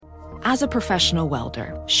As a professional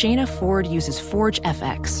welder, Shayna Ford uses Forge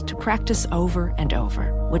FX to practice over and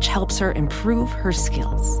over, which helps her improve her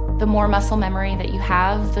skills. The more muscle memory that you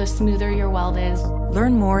have, the smoother your weld is.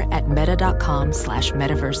 Learn more at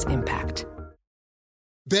meta.com/metaverseimpact.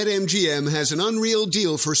 BetMGM has an unreal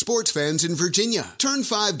deal for sports fans in Virginia. Turn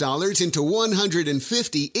 $5 into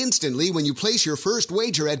 $150 instantly when you place your first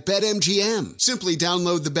wager at BetMGM. Simply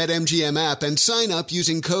download the BetMGM app and sign up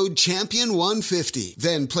using code CHAMPION150.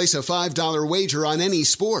 Then place a $5 wager on any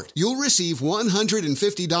sport. You'll receive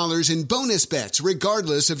 $150 in bonus bets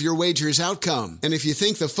regardless of your wager's outcome. And if you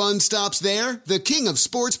think the fun stops there, the King of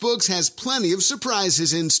Sportsbooks has plenty of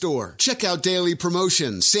surprises in store. Check out daily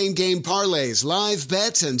promotions, same-game parlays, live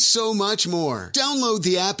bets, and so much more. Download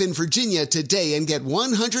the app in Virginia today and get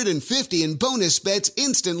 $150 in bonus bets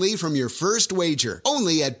instantly from your first wager.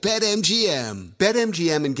 Only at BetMGM.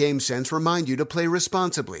 BetMGM and GameSense remind you to play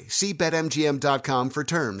responsibly. See BetMGM.com for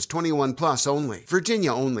terms. 21 plus only.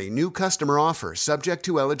 Virginia only. New customer offer. Subject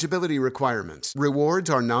to eligibility requirements.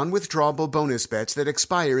 Rewards are non-withdrawable bonus bets that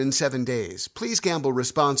expire in 7 days. Please gamble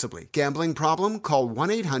responsibly. Gambling problem? Call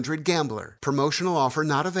 1-800-GAMBLER. Promotional offer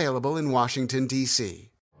not available in Washington, D.C.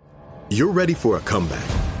 You're ready for a comeback.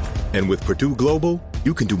 And with Purdue Global,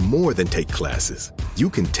 you can do more than take classes. You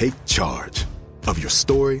can take charge of your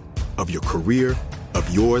story, of your career,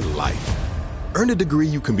 of your life. Earn a degree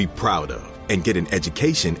you can be proud of and get an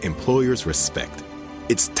education employers respect.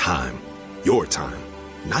 It's time, your time,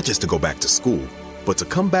 not just to go back to school, but to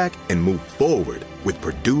come back and move forward with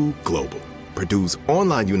Purdue Global, Purdue's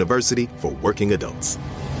online university for working adults.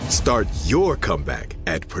 Start your comeback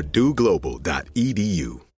at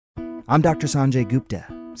purdueglobal.edu. I'm Dr. Sanjay Gupta,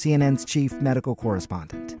 CNN's chief medical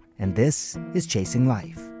correspondent, and this is Chasing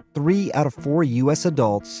Life. 3 out of 4 U.S.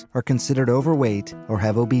 adults are considered overweight or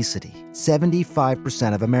have obesity.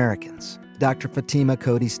 75% of Americans. Dr. Fatima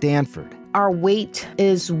Cody Stanford. Our weight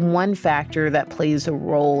is one factor that plays a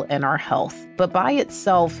role in our health, but by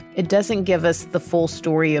itself, it doesn't give us the full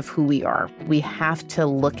story of who we are. We have to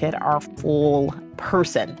look at our full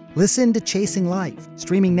person. Listen to Chasing Life,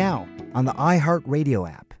 streaming now on the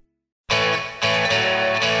iHeartRadio app.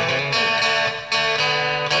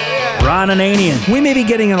 Ron Ananian. We may be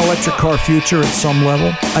getting an electric car future at some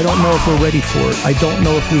level. I don't know if we're ready for it. I don't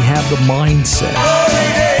know if we have the mindset.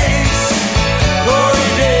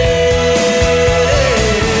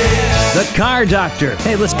 The Car Doctor.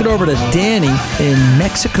 Hey, let's get over to Danny in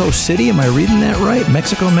Mexico City. Am I reading that right?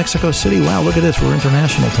 Mexico City. Wow, look at this. We're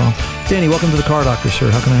international, Tom. Danny, welcome to the Car Doctor,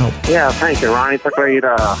 sir. How can I help? Yeah, thank you, Ron. It's a great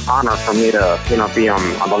honor for me to, be on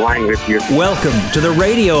the line with you. Welcome to the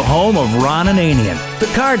radio home of Ron Ananian, the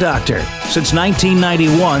Car Doctor. Since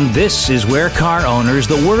 1991, this is where car owners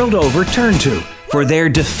the world over turn to for their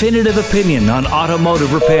definitive opinion on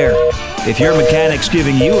automotive repair. If your mechanic's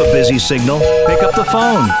giving you a busy signal, pick up the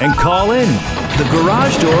phone and call in. The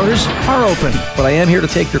garage doors are open. But I am here to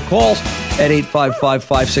take your calls at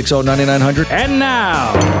 855-560-9900. And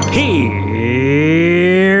now, here's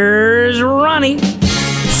Ronnie.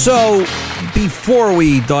 So, before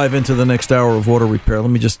we dive into the next hour of auto repair,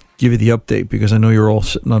 let me just give you the update, because I know you're all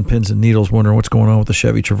sitting on pins and needles wondering what's going on with the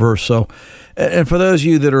Chevy Traverse. So, and for those of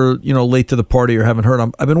you that are, late to the party or haven't heard,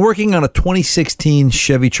 I've been working on a 2016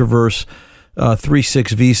 Chevy Traverse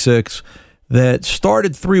 3.6 V6 that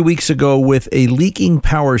started 3 weeks ago with a leaking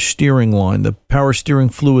power steering line. The power steering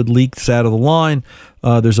fluid leaks out of the line.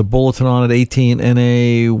 There's a bulletin on it, 18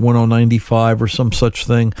 NA 1095 or some such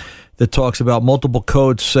thing, that talks about multiple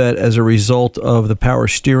codes set as a result of the power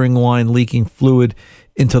steering line leaking fluid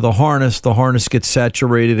into the harness. The harness gets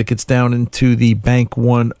saturated. It gets down into the Bank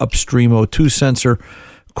 1 upstream O2 sensor,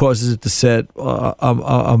 causes it to set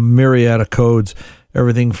a myriad of codes,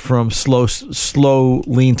 everything from slow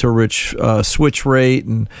lean to rich switch rate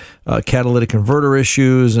and catalytic converter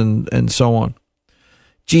issues and so on.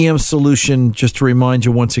 GM's solution, just to remind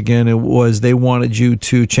you once again, it was they wanted you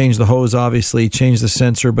to change the hose, obviously, change the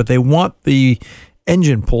sensor, but they want the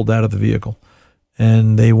engine pulled out of the vehicle.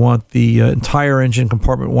 And they want the entire engine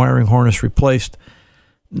compartment wiring harness replaced.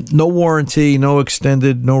 No warranty, no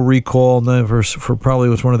extended, no recall, never, for probably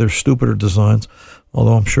was one of their stupider designs,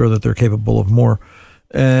 although I'm sure that they're capable of more.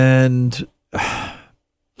 And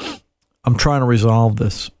I'm trying to resolve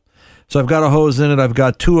this. So I've got a hose in it. I've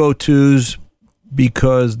got 2 O2s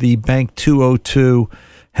because the Bank 202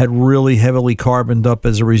 had really heavily carboned up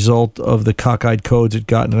as a result of the cockeyed codes it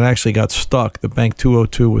got, and it actually got stuck. The Bank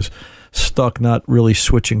 202 was stuck, not really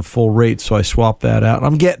switching full rate, so I swapped that out.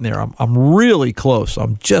 I'm getting there. I'm really close.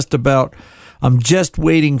 I'm just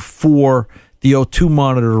waiting for the O2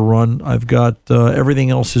 monitor to run. I've got everything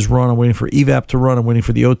else is run. I'm waiting for EVAP to run. I'm waiting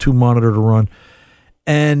for the O2 monitor to run.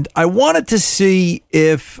 And I wanted to see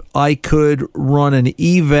if I could run an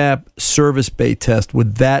EVAP service bay test.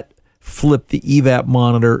 Would that flip the EVAP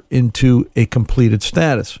monitor into a completed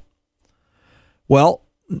status? Well,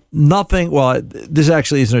 nothing. Well, this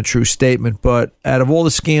actually isn't a true statement, but out of all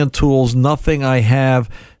the scan tools, nothing I have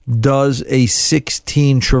does a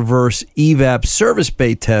 16 Traverse EVAP service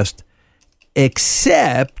bay test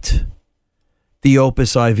except the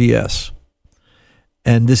Opus IVS.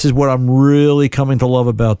 And this is what I'm really coming to love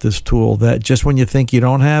about this tool, that just when you think you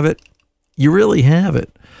don't have it, you really have it.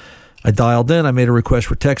 I dialed in, I made a request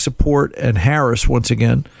for tech support, and Harris, once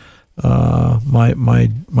again,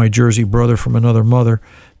 my Jersey brother from another mother,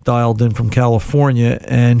 dialed in from California,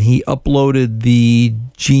 and he uploaded the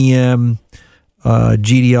GM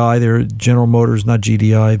GDI, their General Motors, not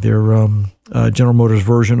GDI, their General Motors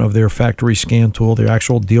version of their factory scan tool, their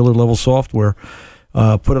actual dealer level software.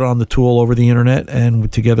 Put it on the tool over the internet,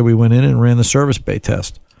 and together we went in and ran the service bay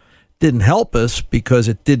test. Didn't help us because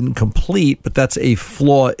it didn't complete, but that's a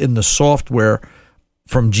flaw in the software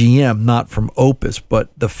from GM, not from Opus. But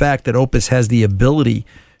the fact that Opus has the ability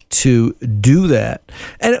to do that.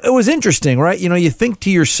 And it was interesting, right? You know, you think to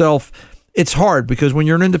yourself, it's hard because when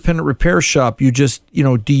you're an independent repair shop, you just, you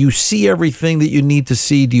know, do you see everything that you need to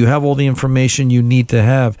see? Do you have all the information you need to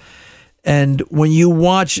have? And when you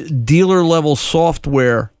watch dealer level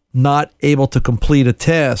software not able to complete a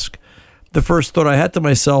task, the first thought I had to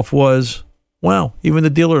myself was, wow, even the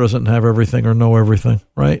dealer doesn't have everything or know everything,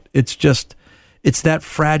 right? It's that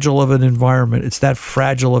fragile of an environment. It's that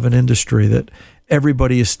fragile of an industry that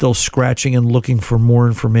everybody is still scratching and looking for more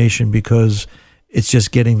information because it's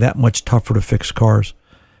just getting that much tougher to fix cars.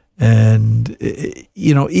 And,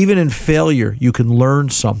 you know, even in failure, you can learn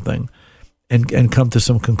something and come to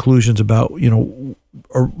some conclusions about, you know,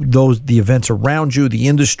 or the events around you, the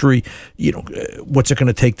industry, you know, what's it going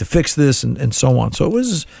to take to fix this, and so on. So it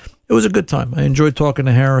was a good time. I enjoyed talking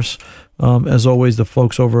to Harris. As always, the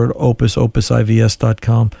folks over at Opus,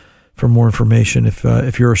 opusivs.com for more information.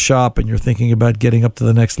 If you're a shop and you're thinking about getting up to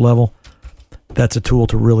the next level, that's a tool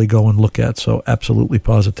to really go and look at. So absolutely,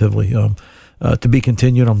 positively. To be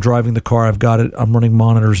continued. I'm driving the car. I've got it. I'm running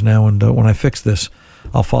monitors now, and when I fix this,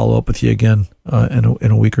 I'll follow up with you again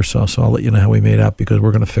in a week or so. So I'll let you know how we made out, because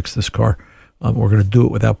we're going to fix this car. We're going to do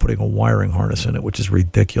it without putting a wiring harness in it, which is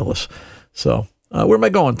ridiculous. So where am I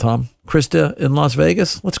going, Tom? Krista in Las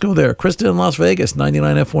Vegas? Let's go there. Krista in Las Vegas,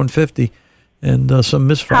 99 F-150, and some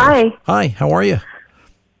misfires. Hi, how are you?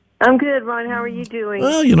 I'm good, Ron. How are you doing?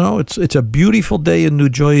 Well, you know, it's a beautiful day in New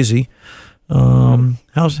Jersey.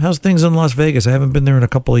 How's things in Las Vegas? I haven't been there in a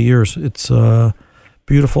couple of years. It's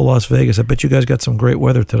beautiful Las Vegas. I bet you guys got some great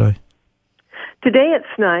weather today. Today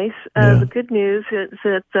it's nice. The good news is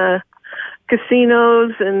that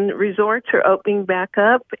casinos and resorts are opening back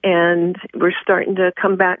up, and we're starting to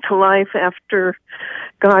come back to life after,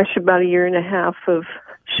 about a year and a half of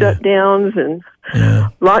shutdowns and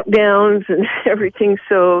lockdowns and everything.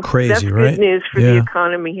 So crazy, that's right? Good news for the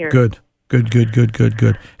economy here. Good.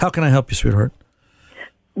 How can I help you, sweetheart?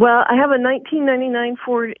 Well, I have a 1999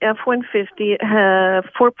 Ford F-150. It has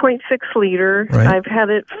 4.6 liter. Right. I've had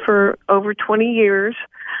it for over 20 years.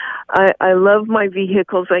 I love my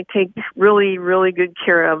vehicles. I take really, really good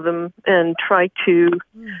care of them and try to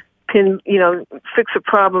fix a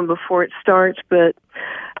problem before it starts. But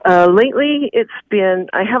lately,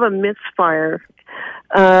 I have a misfire.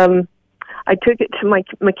 I took it to my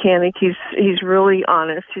mechanic. He's really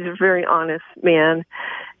honest. He's a very honest man.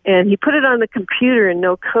 And he put it on the computer and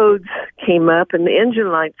no codes came up and the engine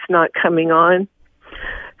light's not coming on.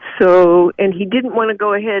 So, and he didn't want to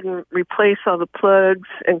go ahead and replace all the plugs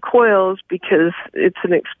and coils because it's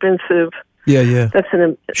an expensive. Yeah.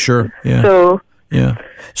 Sure. Yeah.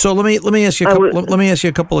 So let me ask you let me ask you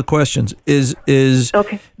a couple of questions. Is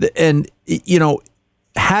okay. And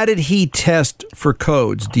how did he test for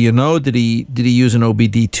codes? Do you know? Did he use an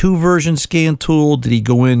OBD2 version scan tool? Did he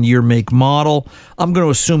go in year, make, model? I'm going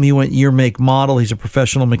to assume he went year, make, model. He's a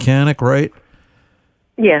professional mechanic, right?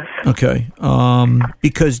 Yes. Okay.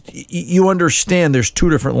 Because you understand there's two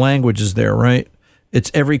different languages there, right?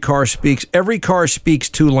 It's every car speaks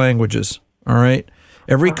two languages, all right?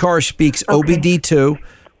 Every car speaks OBD2,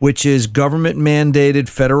 which is government mandated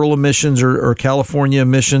federal emissions or California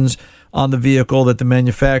emissions on the vehicle that the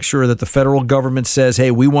manufacturer, that the federal government says,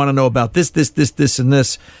 hey, we want to know about this, and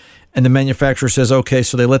this. And the manufacturer says, okay,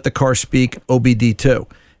 so they let the car speak OBD2.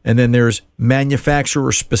 And then there's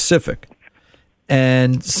manufacturer specific.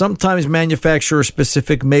 And sometimes manufacturer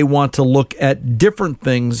specific may want to look at different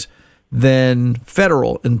things than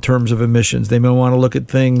federal in terms of emissions. They may want to look at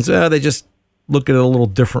things, they just look at it a little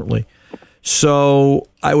differently. So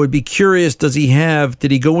I would be curious, did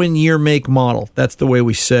he go in year, make, model? That's the way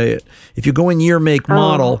we say it. If you go in year, make,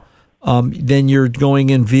 model, then you're going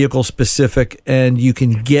in vehicle specific and you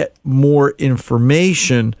can get more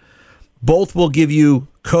information. Both will give you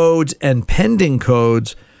codes and pending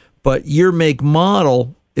codes, but year, make,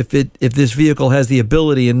 model, if this vehicle has the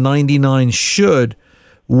ability, and 99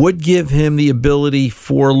 would give him the ability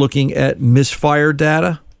for looking at misfire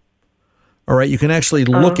data. All right, you can actually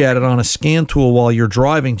look at it on a scan tool while you're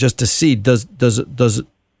driving just to see does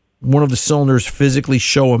one of the cylinders physically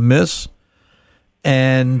show a miss.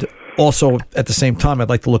 And also at the same time, I'd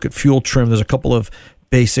like to look at fuel trim. There's a couple of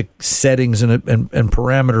basic settings and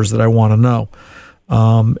parameters that I want to know.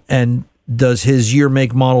 And does his year,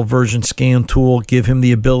 make, model, version scan tool give him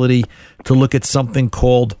the ability to look at something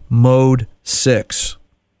called Mode 6?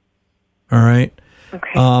 All right.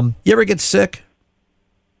 Okay. You ever get sick?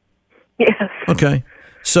 Yes. Okay.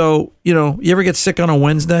 So, you ever get sick on a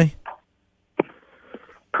Wednesday?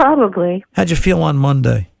 Probably. How'd you feel on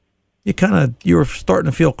Monday? You were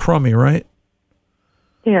starting to feel crummy, right?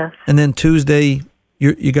 Yes. And then Tuesday,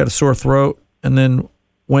 you got a sore throat. And then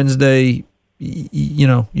Wednesday,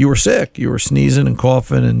 you were sick. You were sneezing and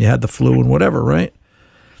coughing and you had the flu and whatever, right?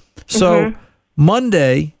 So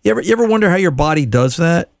Monday, you ever wonder how your body does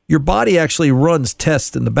that? Your body actually runs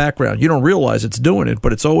tests in the background. You don't realize it's doing it,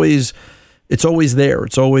 but it's always there.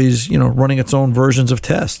 It's always, running its own versions of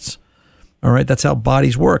tests. All right, that's how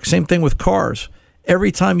bodies work. Same thing with cars.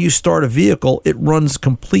 Every time you start a vehicle, it runs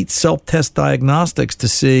complete self-test diagnostics to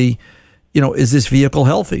see, is this vehicle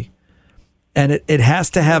healthy? And it has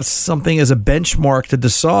to have something as a benchmark to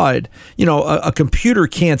decide. A computer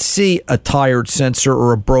can't see a tired sensor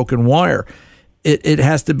or a broken wire. It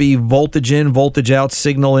has to be voltage in, voltage out,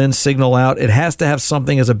 signal in, signal out. It has to have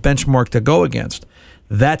something as a benchmark to go against.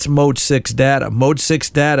 That's Mode 6 data. Mode 6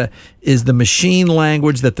 data is the machine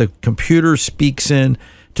language that the computer speaks in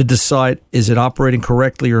to decide, is it operating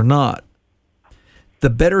correctly or not? The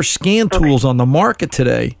better scan tools on the market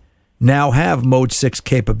today now have Mode 6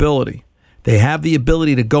 capability. They have the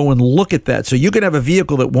ability to go and look at that. So you can have a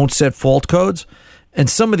vehicle that won't set fault codes, and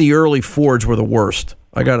some of the early Fords were the worst,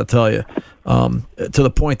 I got to tell you. To the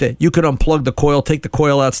point that you could unplug the coil, take the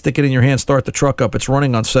coil out, stick it in your hand, start the truck up. It's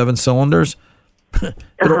running on 7 cylinders.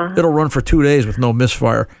 It'll run for 2 days with no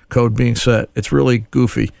misfire code being set. It's really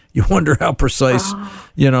goofy. You wonder how precise,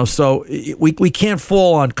 so we can't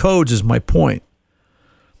fall on codes is my point.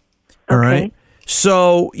 All right.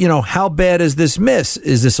 So, how bad is this miss?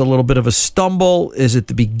 Is this a little bit of a stumble? Is it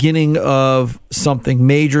the beginning of something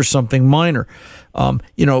major, something minor? And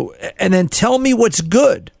then tell me what's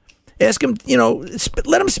good. Ask him,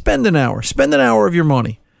 let him spend an hour. Spend an hour of your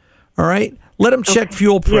money. All right? Let him check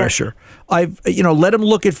fuel pressure. Yeah. Let him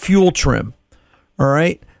look at fuel trim. All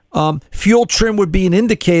right? Fuel trim would be an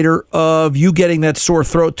indicator of you getting that sore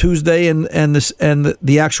throat Tuesday and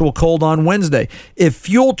the actual cold on Wednesday. If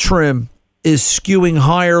fuel trim is skewing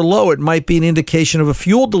high or low, it might be an indication of a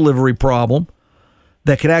fuel delivery problem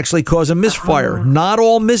that could actually cause a misfire. Not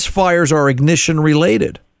all misfires are ignition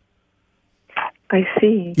related. I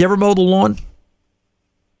see. You ever mow the lawn?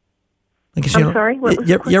 I'm sorry? What was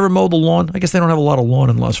you ever mow the lawn? I guess they don't have a lot of lawn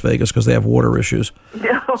in Las Vegas because they have water issues.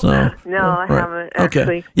 No, I haven't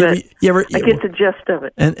actually. Okay. I get the gist of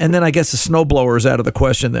it. And then I guess the snowblower is out of the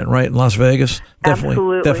question then, right? In Las Vegas?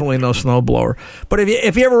 Definitely no snowblower. But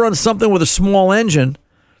if you ever run something with a small engine,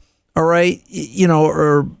 all right,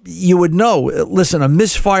 or you would know, listen, a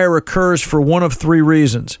misfire occurs for one of 3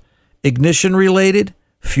 reasons. Ignition related,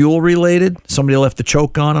 fuel related, somebody left the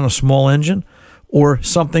choke on a small engine, or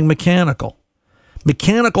something mechanical.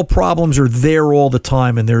 Mechanical problems are there all the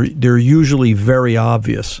time, and they're usually very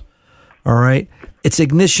obvious. All right? It's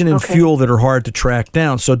ignition and fuel that are hard to track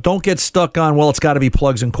down. So don't get stuck on, well, it's got to be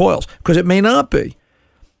plugs and coils, because it may not be.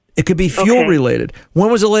 It could be fuel related.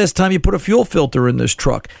 When was the last time you put a fuel filter in this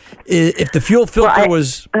truck? If the fuel filter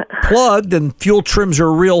was plugged and fuel trims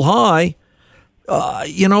are real high,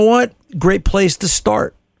 you know what? Great place to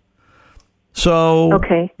start. So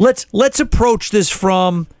let's approach this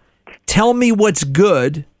from tell me what's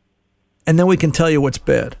good, and then we can tell you what's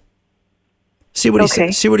bad. See what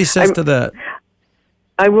he says to that.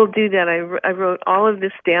 I will do that. I wrote all of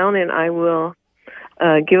this down, and I will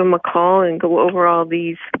give him a call and go over all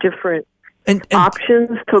these different options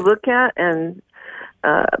to look at, and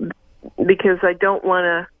because I don't want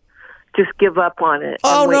to just give up on it.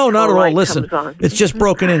 Oh, no, not at all. Listen, it's just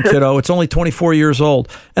broken in, kiddo. It's only 24 years old.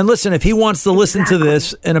 And listen, if he wants to listen to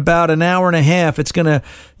this in about an hour and a half, it's going to,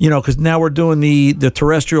 because now we're doing the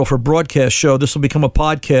terrestrial for broadcast show. This will become a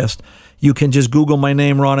podcast. you can just Google my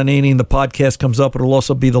name, Ron Ananian. The podcast comes up. It'll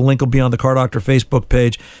also be, the link will be on the Car Doctor Facebook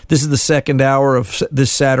page. This is the second hour of this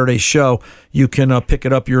Saturday's show. You can pick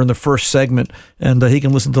it up. You're in the first segment, and he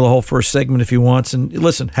can listen to the whole first segment if he wants. And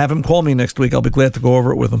listen, have him call me next week. I'll be glad to go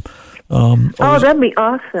over it with him. That'd be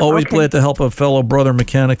awesome. Always Okay. glad to help a fellow brother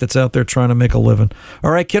mechanic that's out there trying to make a living.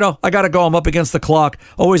 All right, kiddo, I got to go. I'm up against the clock.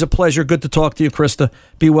 Always a pleasure. Good to talk to you, Krista.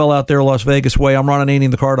 Be well out there, Las Vegas way. I'm Ron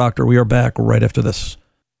Ananian, the Car Doctor. We are back right after this.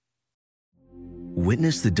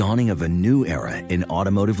 Witness the dawning of a new era in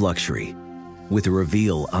automotive luxury with a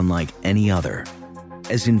reveal unlike any other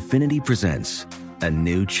as Infiniti presents a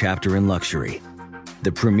new chapter in luxury,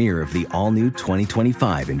 the premiere of the all-new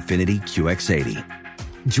 2025 Infiniti QX80.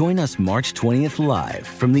 Join us March 20th live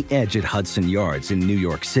from the Edge at Hudson Yards in New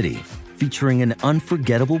York City, featuring an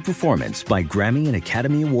unforgettable performance by Grammy and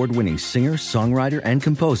Academy Award-winning singer, songwriter, and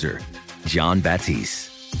composer, John Batiste.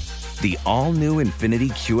 The all-new Infiniti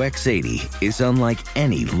QX80 is unlike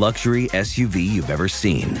any luxury SUV you've ever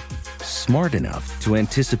seen. Smart enough to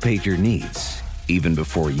anticipate your needs, even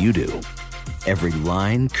before you do. Every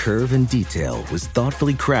line, curve, and detail was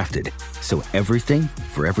thoughtfully crafted, so everything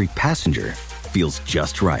for every passenger feels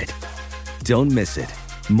just right. Don't miss it.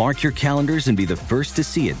 Mark your calendars and be the first to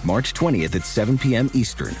see it March 20th at 7 p.m.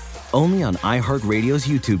 Eastern, only on iHeartRadio's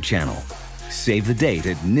YouTube channel. Save the date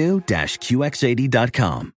at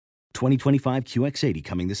new-QX80.com. 2025 QX80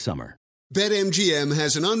 coming this summer. BetMGM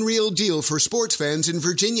has an unreal deal for sports fans in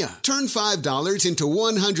Virginia. Turn $5 into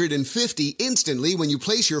 $150 instantly when you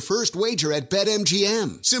place your first wager at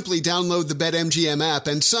BetMGM. Simply download the BetMGM app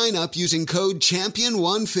and sign up using code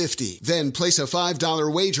CHAMPION150. Then place a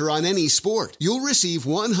 $5 wager on any sport. You'll receive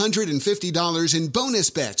 $150 in bonus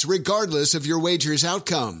bets regardless of your wager's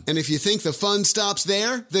outcome. And if you think the fun stops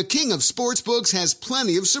there, the King of Sportsbooks has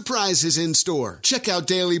plenty of surprises in store. Check out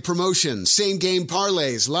daily promotions, same-game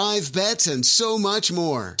parlays, live bets, and so much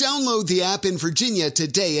more. Download the app in Virginia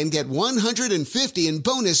today and get $150 in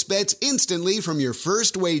bonus bets instantly from your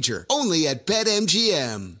first wager. Only at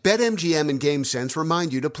BetMGM. BetMGM and GameSense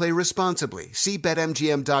remind you to play responsibly. See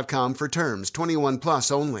BetMGM.com for terms. 21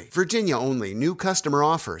 plus only. Virginia only. New customer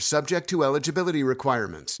offer subject to eligibility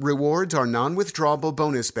requirements. Rewards are non-withdrawable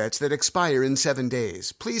bonus bets that expire in 7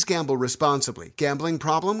 days. Please gamble responsibly. Gambling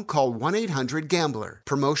problem? Call 1-800-GAMBLER.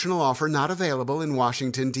 Promotional offer not available in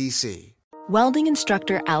Washington, D.C. Welding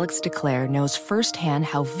instructor Alex DeClaire knows firsthand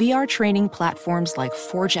how VR training platforms like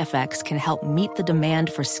ForgeFX can help meet the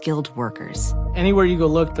demand for skilled workers. Anywhere you go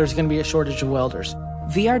look, there's going to be a shortage of welders.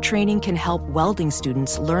 VR training can help welding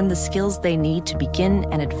students learn the skills they need to begin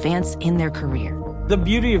and advance in their career. The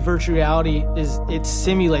beauty of virtual reality is it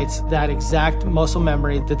simulates that exact muscle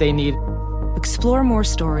memory that they need. Explore more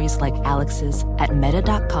stories like Alex's at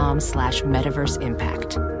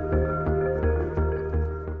meta.com/metaverseimpact.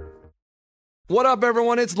 What up,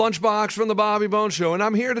 everyone? It's Lunchbox from the Bobby Bones Show, and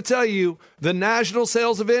I'm here to tell you the national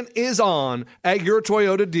sales event is on at your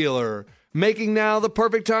Toyota dealer, making now the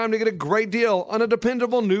perfect time to get a great deal on a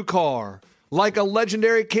dependable new car. Like a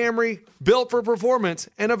legendary Camry, built for performance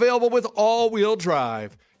and available with all-wheel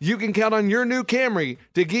drive. You can count on your new Camry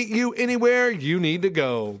to get you anywhere you need to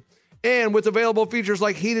go. And with available features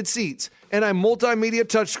like heated seats and a multimedia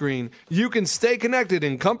touchscreen, you can stay connected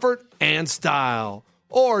in comfort and style.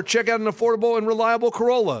 Or check out an affordable and reliable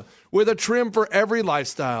Corolla with a trim for every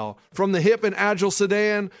lifestyle. From the hip and agile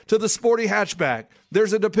sedan to the sporty hatchback,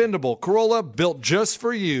 there's a dependable Corolla built just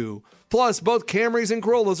for you. Plus, both Camrys and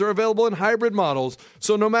Corollas are available in hybrid models,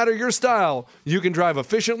 so no matter your style, you can drive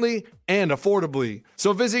efficiently and affordably.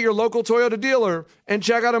 So visit your local Toyota dealer and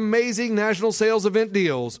check out amazing national sales event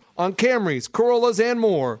deals on Camrys, Corollas, and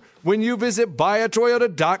more when you visit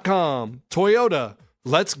buyatoyota.com. Toyota,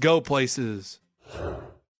 let's go places.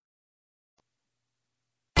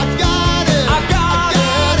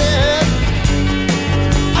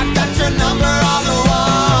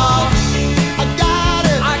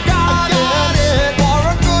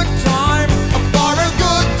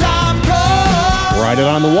 Write it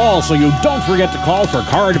on the wall so you don't forget to call for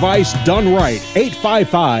car advice done right.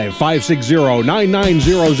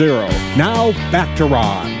 855-560-9900. Now, back to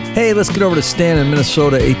Ron. Hey, let's get over to Stan in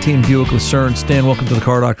Minnesota, 18 Buick Lucerne. Stan, welcome to the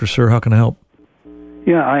Car Doctor, sir. How can I help?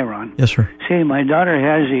 Yeah, hi, Ron. Yes, sir. See, my daughter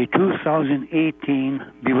has a 2018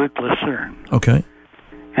 Buick Lucerne. Okay.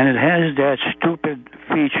 And it has that stupid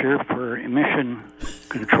feature for emission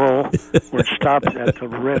control where it stops at the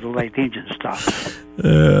red light, engine stops.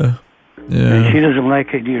 Yeah. And she doesn't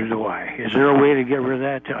like it, neither do I. Is there a way to get rid of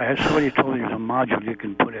that? Somebody told me there's a module you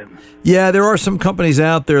can put in. Yeah, there are some companies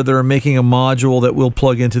out there that are making a module that will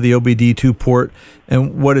plug into the OBD2 port,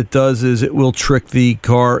 and what it does is it will trick the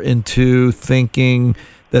car into thinking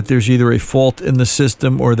that there's either a fault in the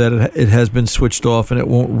system or that it has been switched off and it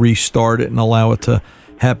won't restart it and allow it to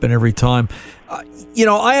happen every time.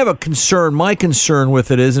 I have a concern. My concern with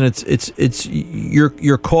it is, and it's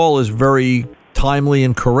your call is very timely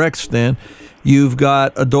and correct, Stan. You've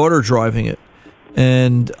got a daughter driving it,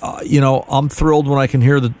 and I'm thrilled when I can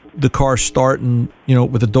hear the car start and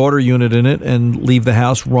with a daughter unit in it and leave the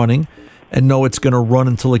house running, and know it's going to run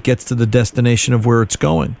until it gets to the destination of where it's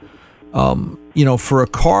going. For a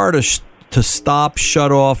car to stop,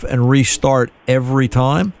 shut off, and restart every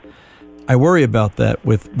time, I worry about that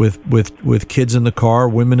with kids in the car,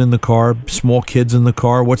 women in the car, small kids in the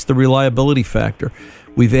car. What's the reliability factor?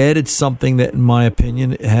 We've added something that, in my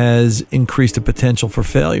opinion, has increased the potential for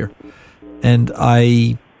failure. And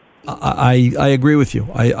I agree with you.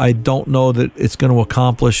 I don't know that it's going to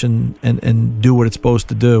accomplish and do what it's supposed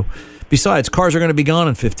to do. Besides, cars are going to be gone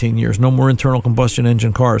in 15 years. No more internal combustion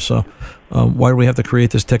engine cars. So why do we have to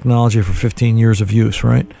create this technology for 15 years of use,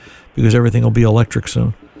 right? Because everything will be electric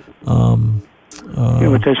soon.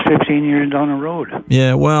 But that's 15 years down the road.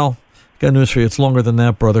 Yeah, well, got news for you. It's longer than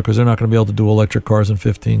that, brother, because they're not going to be able to do electric cars in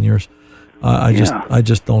 15 years. I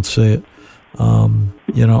just don't see it.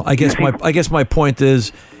 I guess my point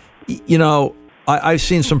is, I've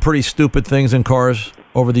seen some pretty stupid things in cars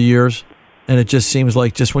over the years, and it just seems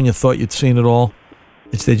like just when you thought you'd seen it all,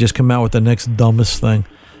 they just come out with the next dumbest thing.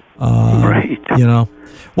 Right.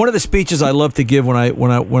 One of the speeches I love to give when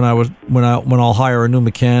I'll hire a new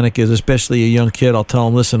mechanic is, especially a young kid, I'll tell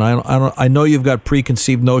them, listen, I know you've got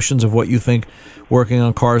preconceived notions of what you think working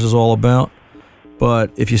on cars is all about,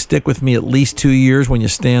 but if you stick with me at least 2 years, when you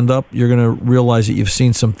stand up, you're going to realize that you've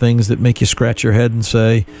seen some things that make you scratch your head and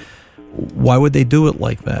say, why would they do it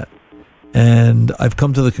like that? And I've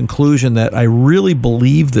come to the conclusion that I really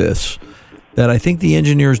believe this, that I think the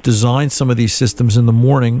engineers design some of these systems in the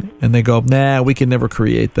morning and they go, nah, we can never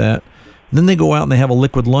create that. And then they go out and they have a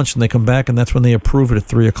liquid lunch and they come back and that's when they approve it at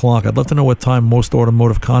 3 o'clock. I'd love to know what time most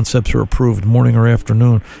automotive concepts are approved, morning or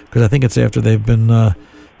afternoon, because I think it's after they've been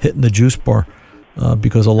hitting the juice bar,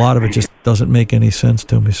 because a lot of it just doesn't make any sense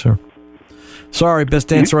to me, sir. Sorry,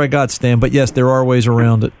 best answer I got, Stan, but yes, there are ways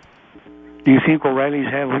around it. Do you think O'Reilly's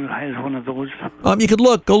has one of those? You could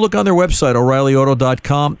go look on their website,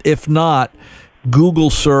 O'ReillyAuto.com. If not, Google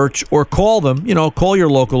search or call them. Call your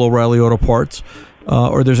local O'Reilly Auto Parts,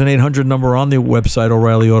 or there's an 800 number on the website,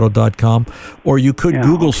 O'ReillyAuto.com, or you could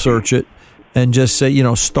Google search it and just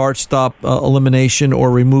say, start, stop, elimination, or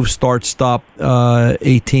remove start, stop,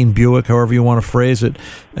 18 Buick, however you want to phrase it.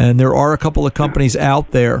 And there are a couple of companies out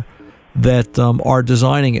there that are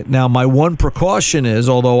designing it. Now, my one precaution is,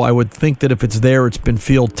 although I would think that if it's there, it's been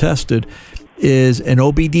field tested, is an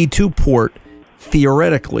OBD2 port,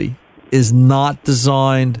 theoretically, is not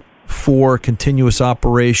designed for continuous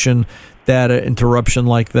operation, data interruption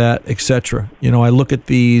like that, etc. I look at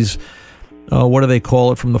these, what do they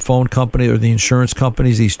call it from the phone company or the insurance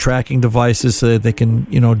companies, these tracking devices so that they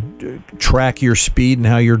can, track your speed and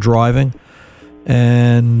how you're driving.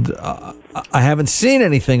 And I haven't seen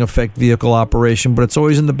anything affect vehicle operation, but it's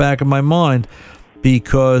always in the back of my mind,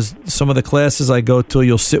 because some of the classes I go to,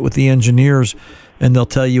 you'll sit with the engineers and they'll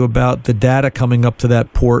tell you about the data coming up to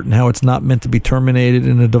that port and how it's not meant to be terminated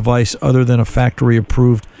in a device other than a factory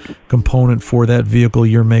approved component for that vehicle,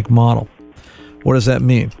 year, make, model. What does that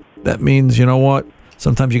mean? That means,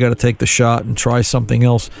 sometimes you got to take the shot and try something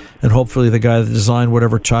else, and hopefully the guy that designed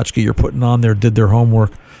whatever tchotchke you're putting on there did their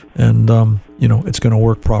homework, and it's going to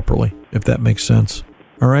work properly, if that makes sense.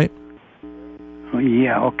 All right?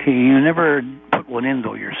 Yeah, okay. You never put one in,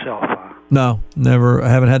 though, yourself, huh? No, never. I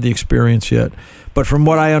haven't had the experience yet. But from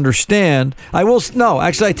what I understand, I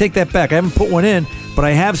take that back. I haven't put one in, but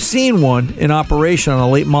I have seen one in operation on a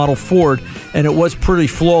late model Ford, and it was pretty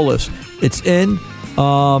flawless. It's in.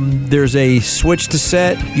 There's a switch to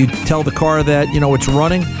set. You tell the car that, it's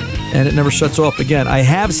running, and it never shuts off again. I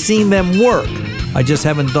have seen them work. I just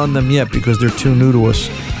haven't done them yet because they're too new to us.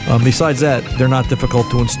 Besides that, they're not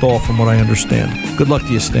difficult to install from what I understand. Good luck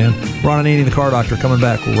to you, Stan. Ron Ananian, the Car Doctor, coming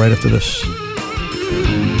back right after this.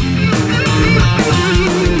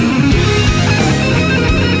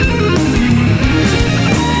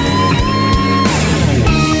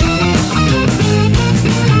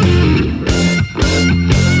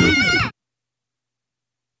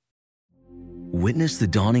 Witness the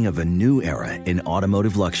dawning of a new era in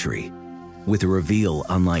automotive luxury, with a reveal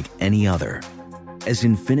unlike any other, as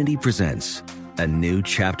Infiniti presents a new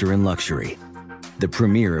chapter in luxury, the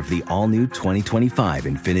premiere of the all-new 2025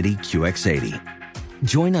 Infiniti QX80.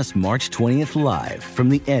 Join us March 20th live from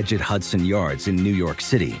the Edge at Hudson Yards in New York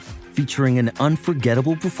City featuring an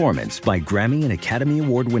unforgettable performance by Grammy and Academy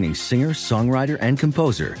Award-winning singer, songwriter, and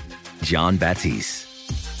composer, Jon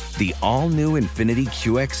Batiste. The all-new Infiniti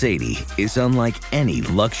QX80 is unlike any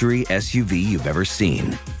luxury SUV you've ever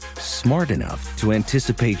seen. Smart enough to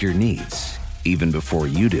anticipate your needs, even before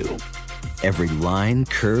you do. Every line,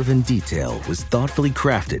 curve, and detail was thoughtfully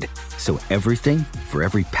crafted, so everything for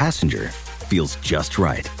every passenger feels just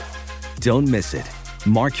right. Don't miss it.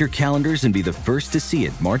 Mark your calendars and be the first to see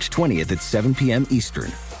it March 20th at 7 p.m.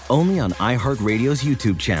 Eastern, only on iHeartRadio's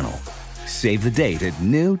YouTube channel. Save the date at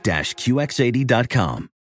new-QX80.com.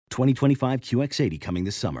 2025 QX80 coming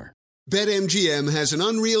this summer. BetMGM has an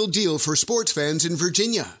unreal deal for sports fans in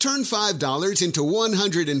Virginia. Turn $5 into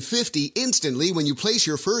 $150 instantly when you place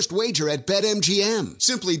your first wager at BetMGM.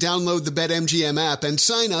 Simply download the BetMGM app and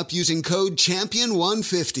sign up using code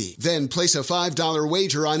Champion150. Then place a $5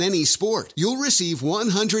 wager on any sport. You'll receive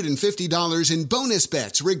 $150 in bonus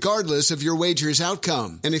bets regardless of your wager's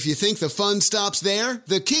outcome. And if you think the fun stops there,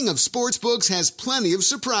 the King of Sportsbooks has plenty of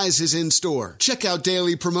surprises in store. Check out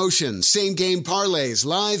daily promotions, same-game parlays,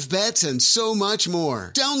 live bets, and so much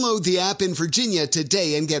more. Download the app in Virginia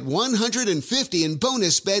today and get $150 in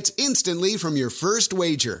bonus bets instantly from your first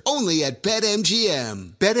wager. Only at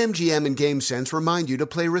BetMGM. BetMGM and GameSense remind you to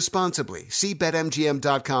play responsibly. See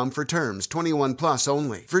BetMGM.com for terms. 21 plus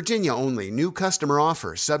only. Virginia only. New customer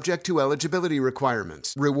offer. Subject to eligibility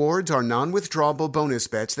requirements. Rewards are non-withdrawable bonus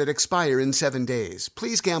bets that expire in 7 days.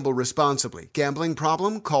 Please gamble responsibly. Gambling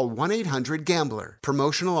problem? Call 1-800-GAMBLER.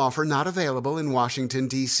 Promotional offer not available in Washington,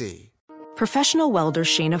 D.C. Professional welder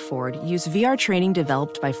Shayna Ford used VR training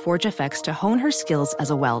developed by ForgeFX to hone her skills as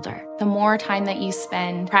a welder. The more time that you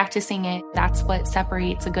spend practicing it, that's what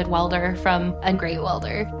separates a good welder from a great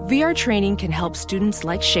welder. VR training can help students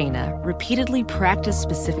like Shayna repeatedly practice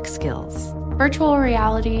specific skills. Virtual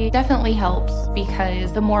reality definitely helps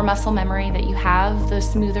because the more muscle memory that you have, the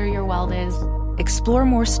smoother your weld is. Explore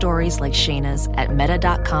more stories like Shayna's at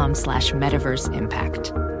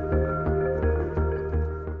meta.com/metaverseimpact.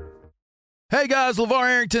 Hey guys, LeVar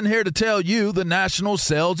Arrington here to tell you the national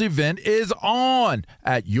sales event is on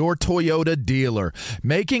at your Toyota dealer,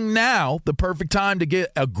 making now the perfect time to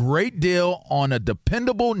get a great deal on a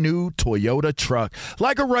dependable new Toyota truck,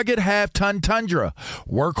 like a rugged half-ton Tundra.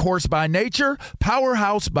 Workhorse by nature,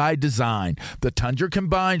 powerhouse by design. The Tundra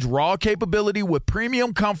combines raw capability with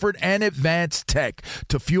premium comfort and advanced tech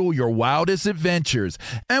to fuel your wildest adventures.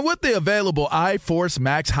 And with the available iForce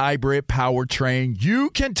Max Hybrid powertrain, you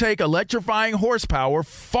can take electrifying horsepower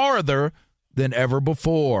farther than ever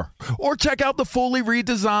before. Or check out the fully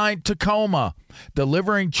redesigned Tacoma,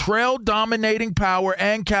 delivering trail-dominating power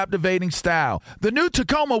and captivating style. The new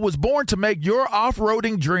Tacoma was born to make your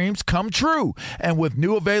off-roading dreams come true. And with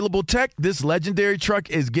new available tech, this legendary truck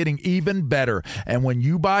is getting even better. And when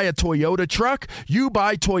you buy a Toyota truck, you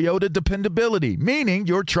buy Toyota dependability, meaning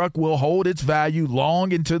your truck will hold its value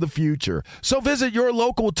long into the future. So visit your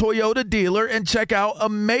local Toyota dealer and check out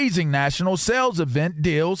amazing national sales event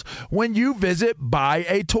deals when you visit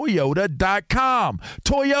buyatoyota.com.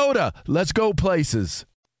 Toyota, let's go places.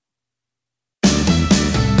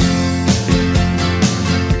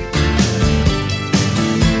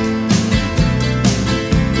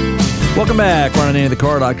 Welcome back, Ron Ananian, the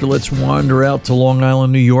Car Doctor. Let's wander out to Long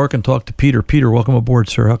Island, New York, and talk to Peter. Peter, welcome aboard,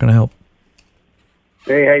 sir. How can I help?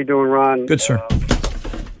 Hey, how you doing, Ron? Good, sir.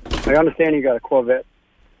 I understand you got a Corvette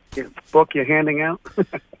book you're handing out.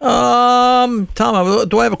 Tom,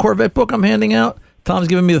 do I have a Corvette book I'm handing out? Tom's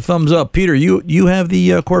giving me the thumbs up. Peter, you have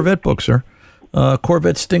the Corvette book, sir.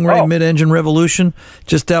 Corvette Stingray Mid-Engine Revolution,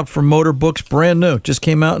 just out from Motor Books, brand new. Just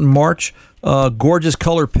came out in March. Gorgeous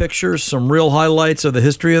color pictures, some real highlights of the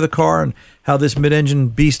history of the car and how this mid-engine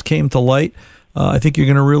beast came to light. I think you're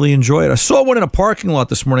going to really enjoy it. I saw one in a parking lot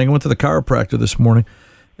this morning. I went to the chiropractor this morning,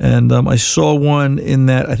 and I saw one in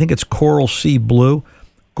that, I think it's Coral Sea Blue.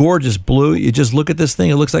 Gorgeous blue. You just look at this thing,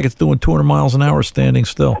 it looks like it's doing 200 miles an hour standing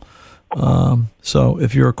still. So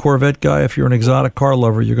if you're a Corvette guy, if you're an exotic car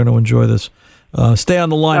lover, you're going to enjoy this. Stay on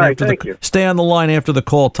the line stay on the line after the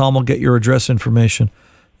call. Tom will get your address information,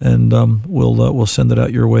 and we'll send it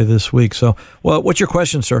out your way this week. So, well, what's your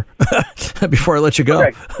question, sir? Before I let you go.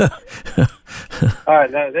 Okay. All right,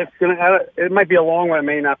 that's it might be a long one. It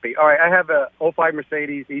may not be. All right, I have a 05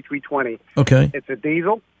 Mercedes E320. Okay. It's a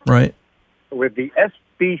diesel. Right. With the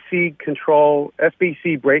SBC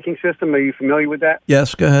braking system. Are you familiar with that?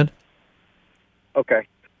 Yes. Go ahead. Okay.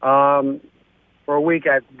 For a week,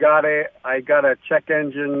 I got a check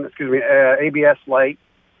engine, ABS light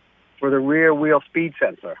for the rear wheel speed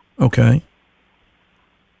sensor. Okay.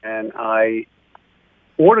 And I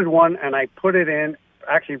ordered one, and I put it in.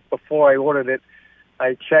 Actually, before I ordered it,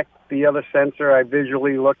 I checked the other sensor. I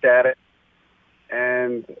visually looked at it,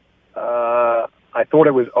 and I thought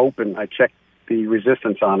it was open. I checked the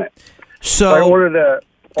resistance on it. So I ordered a.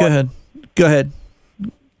 Go ahead.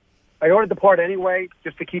 I ordered the part anyway,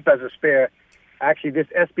 just to keep as a spare. Actually, this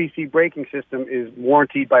SBC braking system is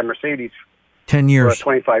warranted by Mercedes 10 years. for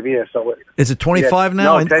 25 years. So Is it 25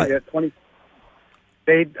 now? No, 10 years. 20.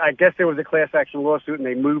 I guess there was a class action lawsuit, and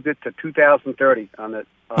they moved it to 2030 on it.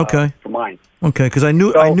 Okay. For mine. Okay, because I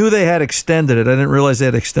knew they had extended it. I didn't realize they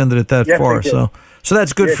had extended it that Yes, far. they did. So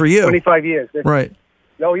that's good for you. 25 years. Right.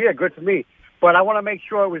 Oh, yeah, good for me. But I want to make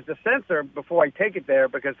sure it was the sensor before I take it there,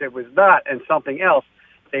 because if it was not and something else,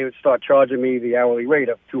 they would start charging me the hourly rate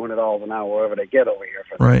of $200 an hour, wherever they get over here.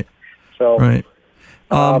 Right. So, right.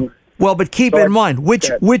 Well, but keep in mind,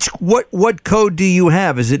 what code do you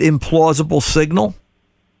have? Is it implausible signal?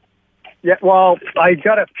 Yeah, well, I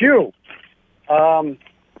got a few. I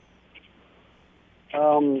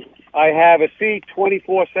have a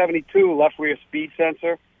C2472 left rear speed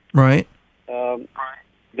sensor. Right. Then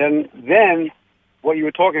what you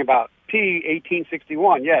were talking about,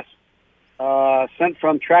 P1861, yes. Sent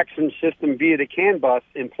from traction system via the CAN bus,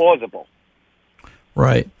 implausible.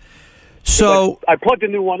 Right. So I plugged a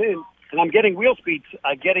new one in, and I'm getting wheel speed.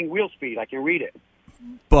 I can read it.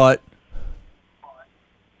 But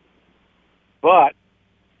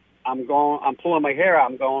I'm pulling my hair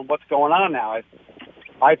out. I'm going, what's going on now?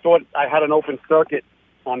 I thought I had an open circuit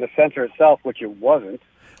on the sensor itself, which it wasn't.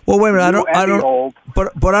 Well, wait a minute. I don't.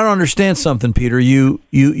 But I don't understand something, Peter. You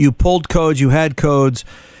pulled codes. You had codes.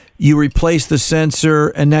 You replaced the sensor,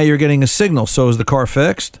 and now you're getting a signal. So is the car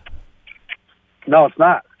fixed? No, it's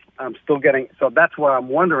not. I'm still getting. So that's what I'm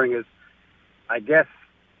wondering is, I guess,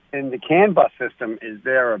 in the CAN bus system, is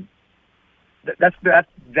there a? That's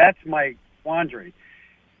my quandary.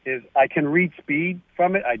 Is I can read speed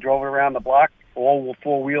from it. I drove it around the block. All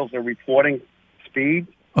four wheels are reporting speed.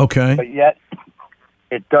 Okay. But yet,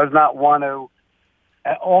 it does not want to.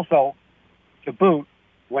 Also, to boot,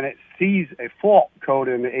 when it sees a fault code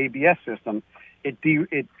in the ABS system, it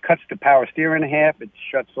cuts the power steering in half. It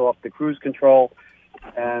shuts off the cruise control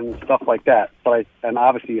and stuff like that. And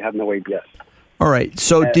obviously, you have no ABS. All right.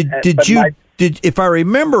 So if I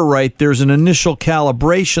remember right, there's an initial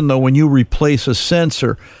calibration though when you replace a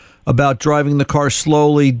sensor about driving the car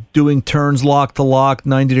slowly, doing turns lock to lock,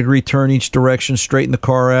 90-degree turn each direction, straighten the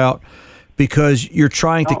car out, because you're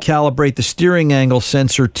trying to calibrate the steering angle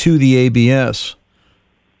sensor to the ABS.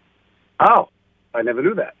 Oh, I never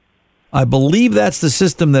knew that. I believe that's the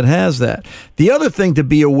system that has that. The other thing to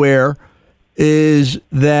be aware is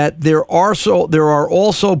that there are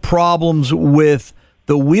also problems with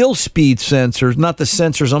the wheel speed sensors, not the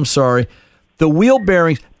sensors, I'm sorry, the wheel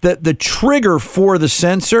bearings, the trigger for the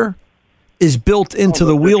sensor is built into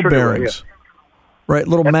the wheel bearings, right?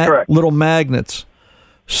 Little magnets.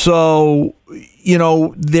 So,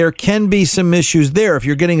 there can be some issues there. If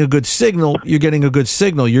you're getting a good signal, you're getting a good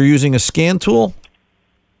signal. You're using a scan tool?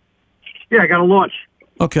 Yeah, I got a launch.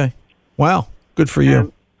 Okay. Wow. Good for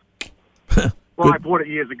you. Well, I bought it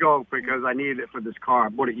years ago because I needed it for this car. I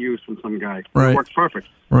bought it used from some guy. Right. It works perfect.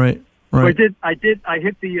 Right. So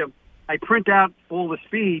I print out all the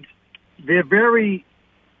speeds. They're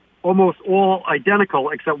almost all identical,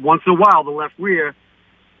 except once in a while, the left rear,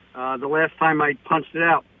 the last time I punched it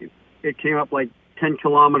out, it came up like 10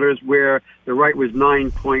 kilometers where the right was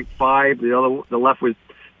 9.5, the left was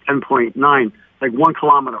 10.9, like 1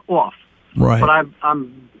 kilometer off. Right. But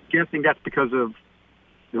I'm guessing that's because of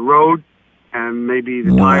the road and maybe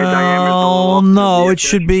the tire diameter. Well, no, it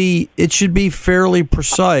should be fairly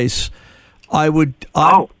precise. I'm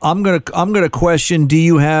gonna question, do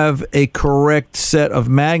you have a correct set of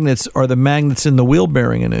magnets? Are the magnets in the wheel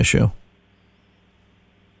bearing an issue?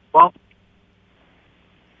 Well,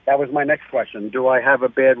 that was my next question. Do I have a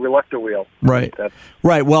bad reluctor wheel? Right.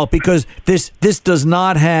 Right. Well, because this does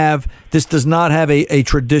not have a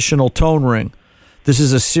traditional tone ring. This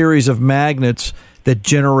is a series of magnets that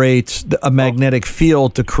generates a magnetic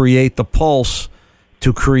field to create the pulse,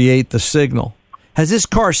 to create the signal. Has this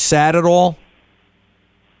car sat at all?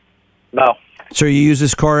 No. So you use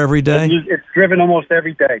this car every day? It's driven almost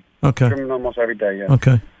every day. Okay. Driven almost every day, yeah.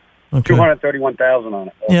 Okay. 231,000 on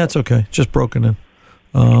it. Also. Yeah, it's okay. It's just broken in.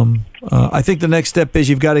 I think the next step is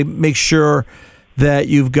you've got to make sure that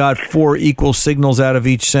you've got 4 equal signals out of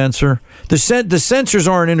each sensor. The sensors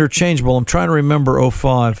aren't interchangeable. I'm trying to remember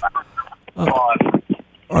 05.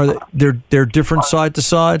 Are they're different side to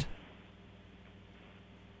side?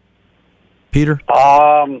 Peter?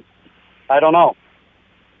 I don't know.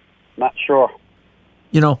 Not sure.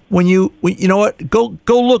 when you know what? Go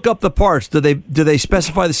look up the parts. Do they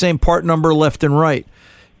specify the same part number left and right?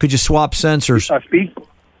 Could you swap sensors? Speed?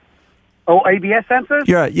 Oh, ABS sensors?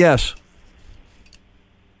 Yeah. Yes.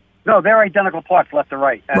 No, they're identical parts left to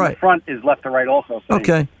right. And Right. the front is left to right also. Same.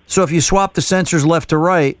 Okay. So if you swap the sensors left to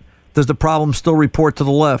right, does the problem still report to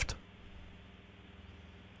the left?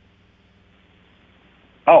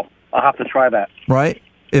 Oh, I'll have to try that. Right?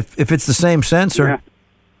 If it's the same sensor. Yeah.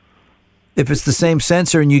 If it's the same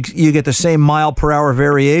sensor and you get the same mile per hour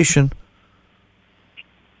variation,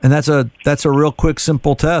 and that's a real quick,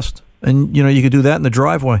 simple test, and you could do that in the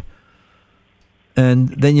driveway, and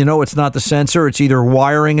then it's not the sensor; it's either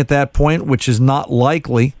wiring at that point, which is not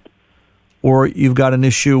likely, or you've got an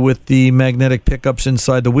issue with the magnetic pickups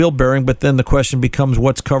inside the wheel bearing. But then the question becomes,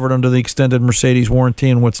 what's covered under the extended Mercedes warranty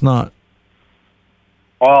and what's not?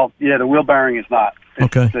 Well, yeah, the wheel bearing is not. It's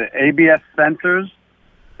Okay. the ABS sensors,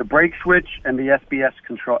 the brake switch, and the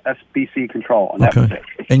SBC control, and that was it.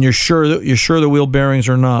 And you're sure the wheel bearings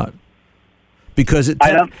are not, because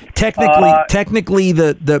technically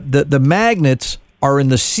the magnets are in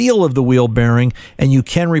the seal of the wheel bearing, and you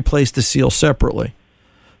can replace the seal separately.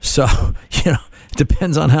 So it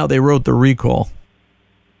depends on how they wrote the recall.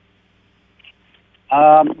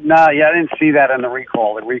 I didn't see that in the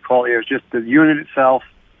recall. The recall it was just the unit itself,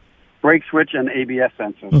 brake switch, and ABS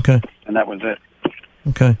sensors. Okay. And that was it.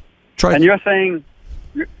 Okay. And you're saying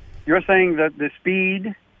that the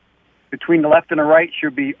speed between the left and the right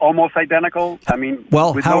should be almost identical? I mean,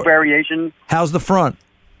 with no variation? How's the front?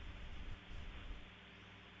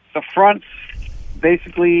 The front's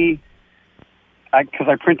basically, because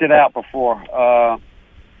I printed out before,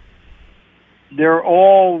 they're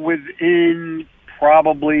all within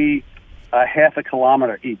probably a half a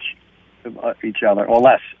kilometer each other, or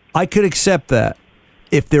less. I could accept that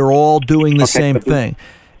if they're all doing the same thing.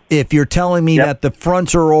 If you're telling me that the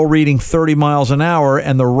fronts are all reading 30 miles an hour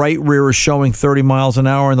and the right rear is showing 30 miles an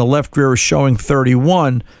hour and the left rear is showing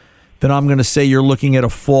 31, then I'm going to say you're looking at a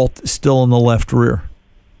fault still in the left rear.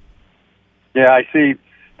 Yeah, I see.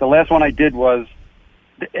 The last one I did was,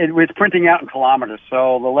 it was printing out in kilometers.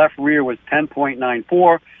 So the left rear was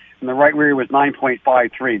 10.94 and the right rear was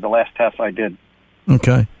 9.53, the last test I did.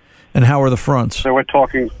 Okay. And how are the fronts? So we're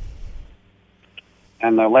talking,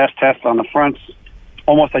 and the last test on the fronts,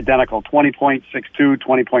 almost identical, 20.62,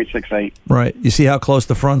 20.68. Right. You see how close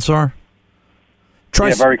the fronts are?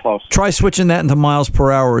 Very close. Try switching that into miles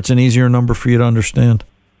per hour. It's an easier number for you to understand.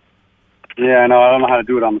 Yeah, no, I don't know how to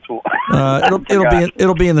do it on the tool.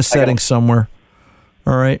 It'll be in the settings somewhere.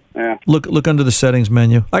 All right. Yeah. Look under the settings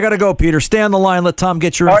menu. I got to go, Peter. Stay on the line. Let Tom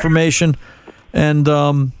get your information. And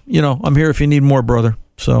I'm here if you need more, brother.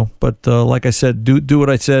 So, but like I said, do what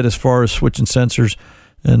I said as far as switching sensors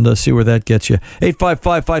and see where that gets you.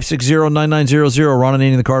 855-560-9900. Ron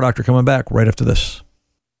Ananian, the Car Doctor, coming back right after this.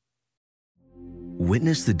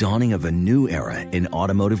 Witness the dawning of a new era in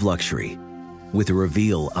automotive luxury with a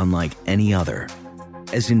reveal unlike any other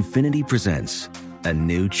as Infiniti presents a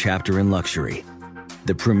new chapter in luxury,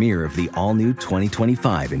 the premiere of the all-new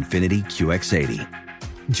 2025 Infiniti QX80.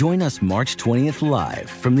 Join us March 20th live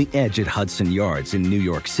from the Edge at Hudson Yards in New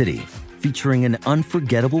York City, featuring an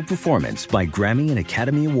unforgettable performance by Grammy and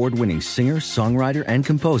Academy Award-winning singer, songwriter, and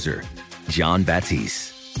composer, Jon Batiste.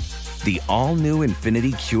 The all-new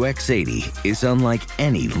Infiniti QX80 is unlike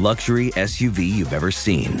any luxury SUV you've ever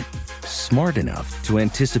seen. Smart enough to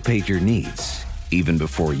anticipate your needs, even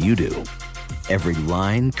before you do. Every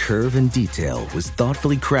line, curve, and detail was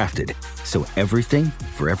thoughtfully crafted, so everything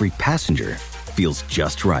for every passenger feels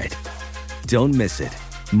just right. Don't miss it.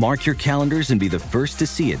 Mark your calendars and be the first to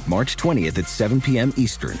see it March 20th at 7 p.m.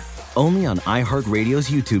 Eastern, only on iHeartRadio's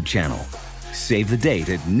YouTube channel. Save the date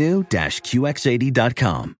at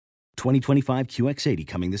new-QX80.com. 2025 QX80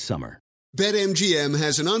 coming this summer. BetMGM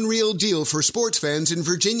has an unreal deal for sports fans in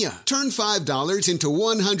Virginia. Turn $5 into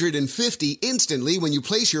 $150 instantly when you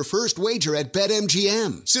place your first wager at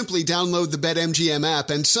BetMGM. Simply download the BetMGM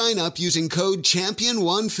app and sign up using code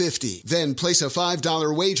CHAMPION150. Then place a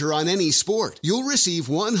 $5 wager on any sport. You'll receive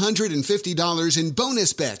 $150 in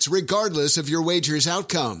bonus bets regardless of your wager's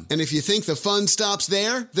outcome. And if you think the fun stops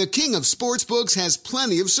there, the King of Sportsbooks has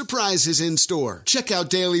plenty of surprises in store. Check out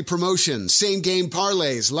daily promotions, same-game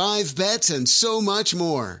parlays, live bets, bets, and so much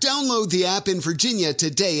more. Download the app in Virginia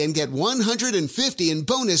today and get $150 in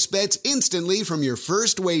bonus bets instantly from your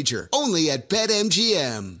first wager. Only at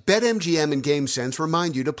BetMGM. BetMGM and GameSense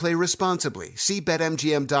remind you to play responsibly. See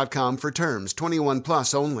BetMGM.com for terms. 21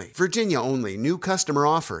 plus only. Virginia only. New customer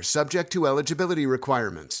offer subject to eligibility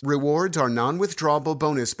requirements. Rewards are non-withdrawable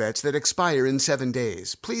bonus bets that expire in 7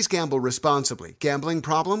 days. Please gamble responsibly. Gambling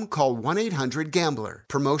problem? Call 1-800-GAMBLER.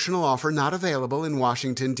 Promotional offer not available in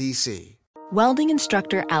Washington, D.C. Welding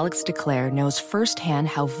instructor Alex DeClaire knows firsthand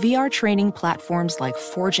how VR training platforms like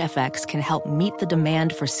ForgeFX can help meet the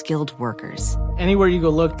demand for skilled workers. Anywhere you go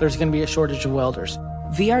look, there's going to be a shortage of welders.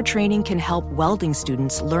 VR training can help welding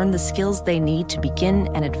students learn the skills they need to begin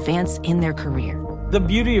and advance in their career. The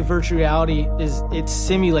beauty of virtual reality is it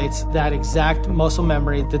simulates that exact muscle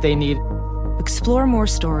memory that they need. Explore more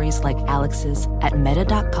stories like Alex's at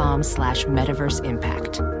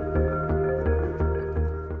meta.com/metaverseimpact.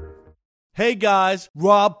 Hey guys,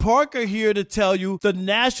 Rob Parker here to tell you the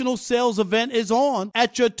national sales event is on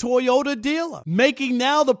at your Toyota dealer, making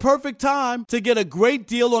now the perfect time to get a great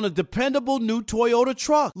deal on a dependable new Toyota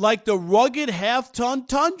truck like the rugged half-ton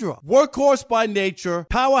Tundra. Workhorse by nature,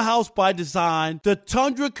 powerhouse by design, the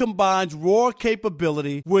Tundra combines raw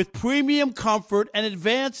capability with premium comfort and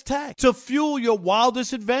advanced tech to fuel your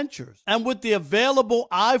wildest adventures. And with the available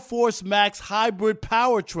iForce Max hybrid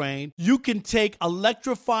powertrain, you can take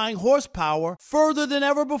electrifying horsepower further than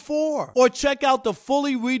ever before. Or check out the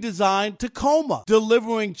fully redesigned Tacoma,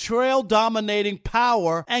 delivering trail-dominating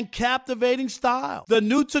power and captivating style. The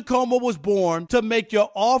new Tacoma was born to make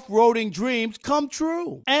your off-roading dreams come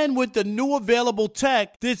true. And with the new available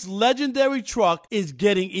tech, this legendary truck is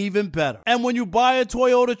getting even better. And when you buy a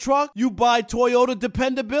Toyota truck, you buy Toyota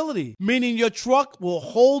dependability, meaning your truck will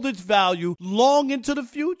hold its value long into the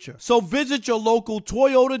future. So visit your local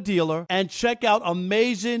Toyota dealer and check out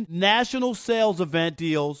amazing national sales event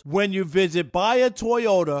deals when you visit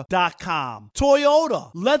buyatoyota.com.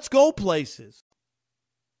 Toyota, let's go places.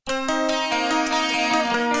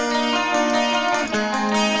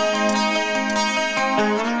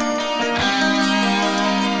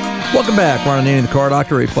 Welcome back. Ron Ananian, the Car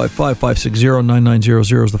Doctor.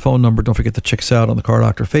 855-560-9900 is the phone number. Don't forget to check us out on the Car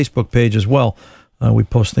Doctor Facebook page as well. We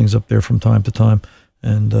post things up there from time to time.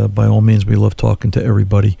 And by all means, we love talking to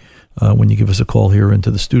everybody when you give us a call here into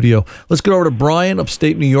the studio. Let's get over to Brian,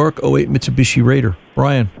 upstate New York, 08 Mitsubishi Raider.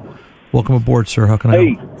 Brian, welcome aboard, sir. How can I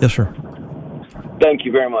help? Yes, sir. Thank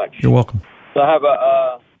you very much. You're welcome. So I have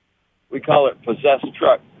we call it possessed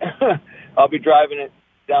truck. I'll be driving it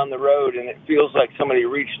down the road, and it feels like somebody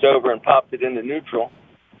reached over and popped it into neutral.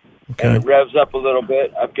 Okay. And it revs up a little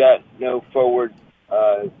bit. I've got no forward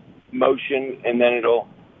motion, and then it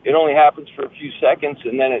only happens for a few seconds,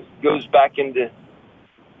 and then it goes back into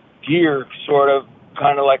gear, sort of,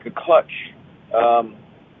 kind of like a clutch.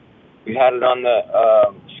 We had it on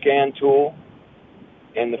the scan tool,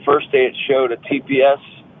 and the first day it showed a TPS,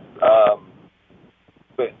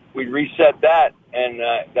 but we reset that, and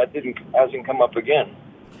that hasn't come up again.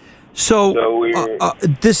 So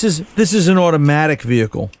this is an automatic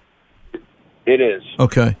vehicle. It is.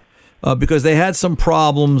 Okay. Because they had some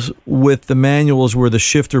problems with the manuals where the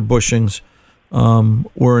shifter bushings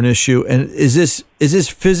were an issue. And is this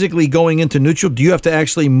physically going into neutral? Do you have to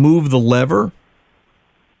actually move the lever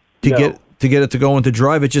to get it to go into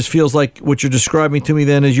drive? It just feels like what you're describing to me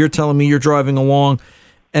then is you're telling me you're driving along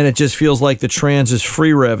and it just feels like the trans is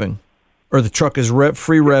free revving or the truck is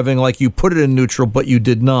free revving like you put it in neutral, but you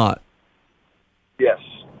did not. Yes,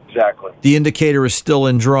 exactly. The indicator is still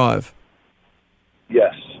in drive.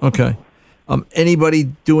 Yes. Okay.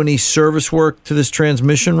 Anybody do any service work to this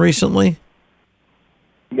transmission recently?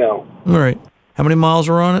 No. All right. How many miles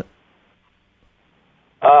are on it?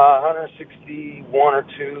 161 or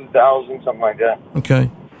 2,000, something like that. Okay.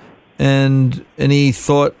 And any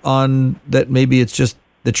thought on that maybe it's just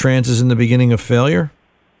the trans is in the beginning of failure?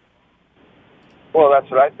 Well, that's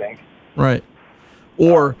what I think. Right.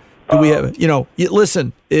 Or do we have,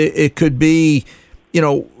 listen, it could be,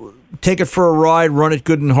 take it for a ride, run it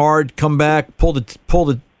good and hard, come back, pull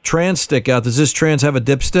the trans stick out. Does this trans have a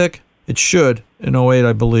dipstick? It should in 08,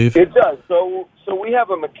 I believe. It does. So we have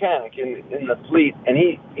a mechanic in the fleet, and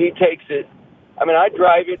he takes it. I mean, I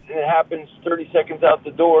drive it, and it happens 30 seconds out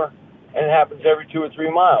the door, and it happens every 2 or 3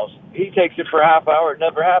 miles. He takes it for a half hour. It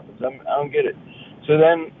never happens. I don't get it. So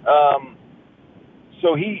then,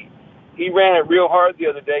 so he ran it real hard the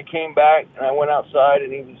other day, came back, and I went outside,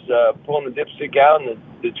 and he was pulling the dipstick out, and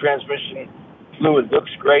the transmission fluid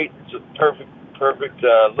looks great. It's a perfect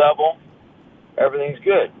level. Everything's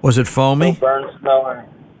good. Was it foamy? No burn, smell,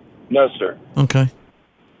 no, sir. Okay.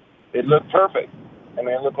 It looked perfect. I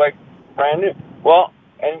mean, it looked like brand new. Well,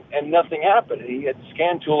 and nothing happened. He had the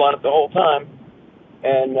scan tool on it the whole time.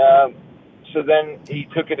 And so then he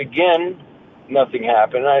took it again, nothing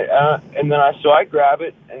happened. So I grab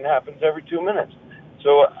it, and it happens every 2 minutes.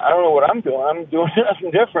 So I don't know what I'm doing. I'm doing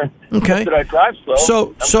nothing different. Okay. That I drive slow.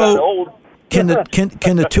 So I'm old. Can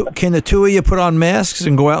the two of you put on masks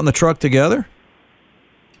and go out in the truck together?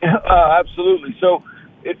 Absolutely. So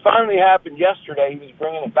it finally happened yesterday. He was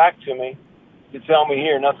bringing it back to me to tell me,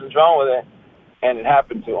 here, nothing's wrong with it, and it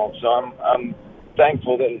happened to him. So I'm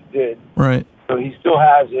thankful that it did. Right. So he still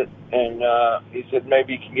has it, and he said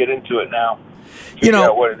maybe he can get into it now, figure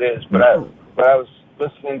out what it is. But I was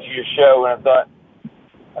listening to your show, and I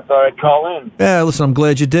thought I'd call in. Yeah, listen, I'm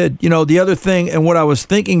glad you did. The other thing, and what I was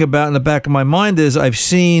thinking about in the back of my mind is I've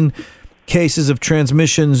seen cases of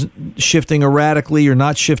transmissions shifting erratically or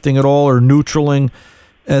not shifting at all, or neutraling,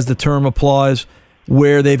 as the term applies,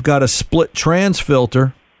 where they've got a split trans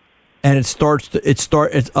filter, and it's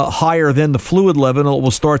higher than the fluid level, and it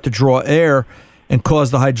will start to draw air and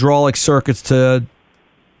cause the hydraulic circuits to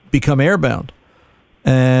become airbound,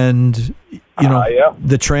 and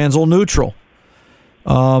the trans will neutral.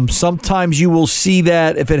 Sometimes you will see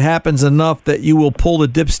that if it happens enough that you will pull the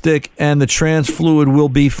dipstick and the trans fluid will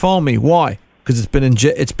be foamy. Why? Because it's been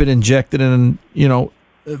injected and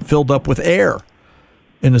filled up with air,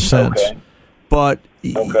 in a sense. Okay. But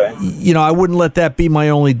I wouldn't let that be my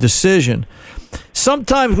only decision.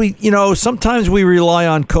 Sometimes we rely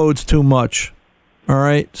on codes too much. All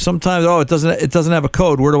right. Sometimes it doesn't have a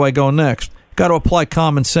code. Where do I go next? Got to apply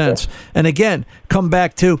common sense. Yeah. And again, come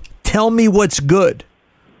back to tell me what's good.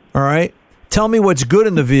 All right? Tell me what's good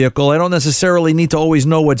in the vehicle. I don't necessarily need to always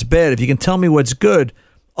know what's bad. If you can tell me what's good,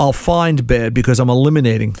 I'll find bad because I'm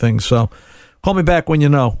eliminating things. So call me back when you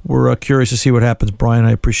know. We're curious to see what happens, Brian.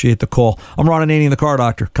 I appreciate the call. I'm Ron Ananian, the Car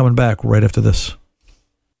Doctor, coming back right after this.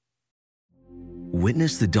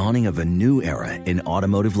 Witness the dawning of a new era in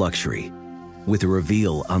automotive luxury with a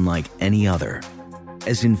reveal unlike any other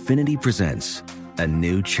as Infiniti presents a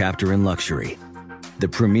new chapter in luxury, the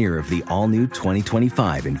premiere of the all-new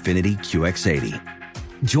 2025 Infiniti QX80.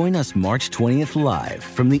 Join us March 20th live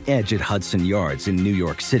from the Edge at Hudson Yards in New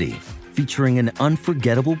York City, featuring an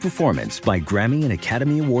unforgettable performance by Grammy and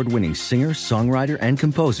Academy Award-winning singer, songwriter, and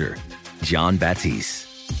composer, Jon Batiste.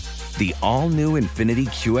 The all-new Infiniti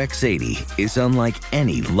QX80 is unlike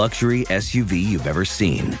any luxury SUV you've ever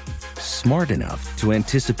seen. Smart enough to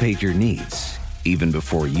anticipate your needs, even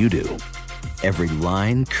before you do. Every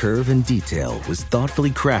line, curve, and detail was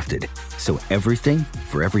thoughtfully crafted, so everything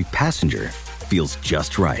for every passenger feels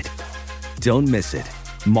just right. Don't miss it.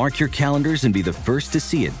 Mark your calendars and be the first to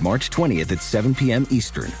see it March 20th at 7 p.m.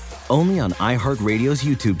 Eastern, only on iHeartRadio's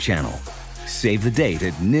YouTube channel. Save the date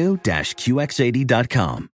at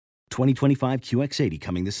new-QX80.com. 2025 QX80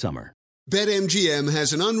 coming this summer. BetMGM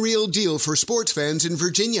has an unreal deal for sports fans in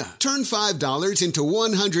Virginia. Turn $5 into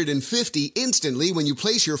 $150 instantly when you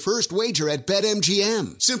place your first wager at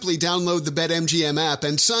BetMGM. Simply download the BetMGM app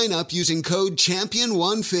and sign up using code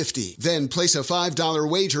Champion150. Then place a $5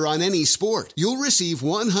 wager on any sport. You'll receive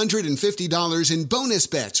 $150 in bonus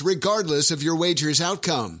bets regardless of your wager's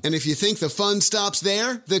outcome. And if you think the fun stops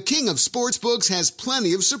there, the King of Sportsbooks has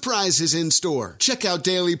plenty of surprises in store. Check out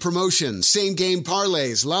daily promotions, same-game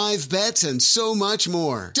parlays, live bets, and so much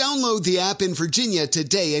more. Download the app in Virginia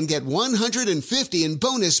today and get $150 in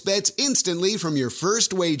bonus bets instantly from your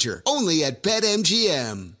first wager. Only at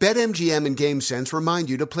BetMGM. BetMGM and GameSense remind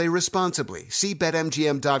you to play responsibly. See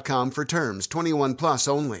BetMGM.com for terms. 21 plus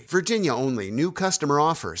only. Virginia only. New customer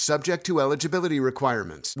offer. Subject to eligibility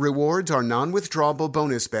requirements. Rewards are non-withdrawable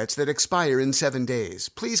bonus bets that expire in 7 days.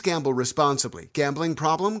 Please gamble responsibly. Gambling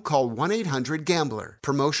problem? Call 1-800-GAMBLER.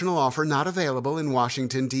 Promotional offer not available in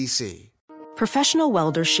Washington, D.C. Professional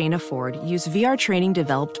welder Shayna Ford used VR training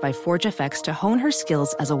developed by ForgeFX to hone her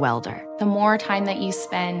skills as a welder. The more time that you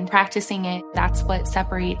spend practicing it, that's what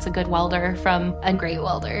separates a good welder from a great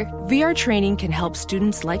welder. VR training can help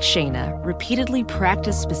students like Shayna repeatedly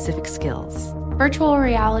practice specific skills. Virtual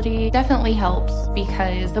reality definitely helps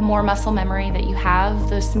because the more muscle memory that you have,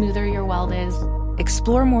 the smoother your weld is.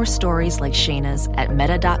 Explore more stories like Shayna's at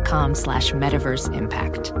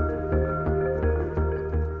meta.com/metaverseimpact.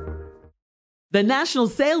 The national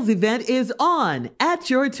sales event is on at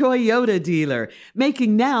your Toyota dealer,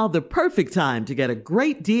 making now the perfect time to get a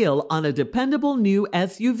great deal on a dependable new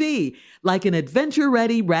SUV, like an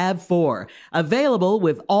adventure-ready RAV4. Available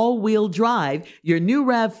with all-wheel drive, your new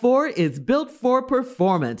RAV4 is built for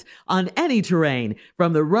performance on any terrain,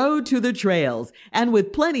 from the road to the trails. And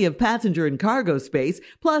with plenty of passenger and cargo space,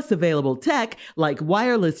 plus available tech like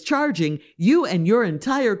wireless charging, you and your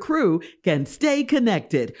entire crew can stay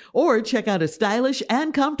connected. Or check out a stylish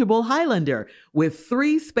and comfortable Highlander with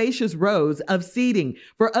 3 spacious rows of seating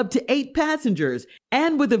for up to 8 passengers.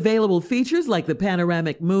 And with available features like the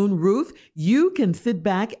panoramic moon roof, you can sit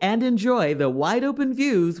back and enjoy the wide open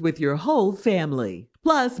views with your whole family.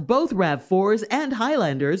 Plus, both RAV4s and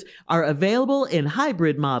Highlanders are available in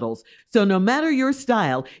hybrid models. So no matter your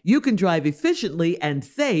style, you can drive efficiently and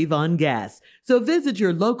save on gas. So visit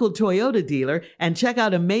your local Toyota dealer and check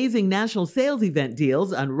out amazing national sales event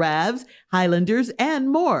deals on RAVs, Highlanders, and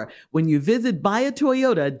more when you visit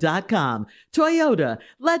buyatoyota.com. Toyota,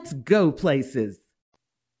 let's go places.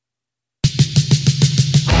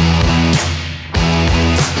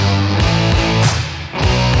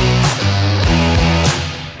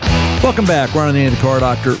 Welcome back. Ron Ananian, the Car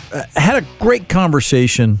Doctor. I had a great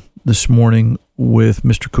conversation this morning with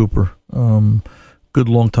Mr. Cooper. Good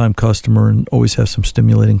long-time customer and always have some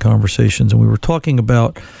stimulating conversations. And we were talking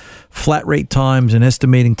about flat rate times and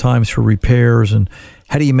estimating times for repairs and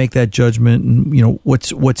how do you make that judgment and, you know,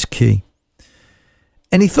 what's key.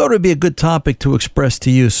 And he thought it would be a good topic to express to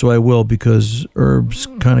you, so I will, because Herb's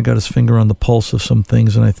kind of got his finger on the pulse of some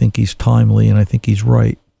things, and I think he's timely and I think he's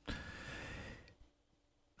right.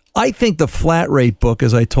 I think the flat rate book,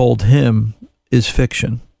 as I told him, is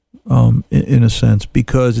fiction, in a sense,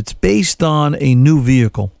 because it's based on a new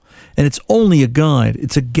vehicle, and it's only a guide.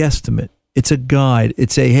 It's a guesstimate. It's a guide.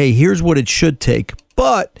 It's a, hey, here's what it should take.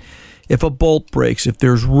 But if a bolt breaks, if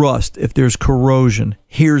there's rust, if there's corrosion,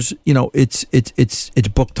 here's, you know, it's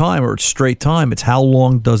book time or it's straight time. It's how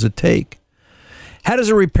long does it take? How does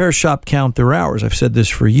a repair shop count their hours? I've said this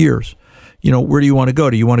for years. You know, where do you want to go?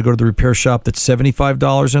 Do you want to go to the repair shop that's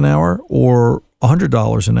 $75 an hour or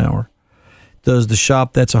 $100 an hour? Does the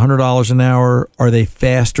shop that's $100 an hour, are they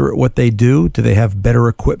faster at what they do? Do they have better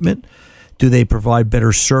equipment? Do they provide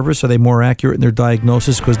better service? Are they more accurate in their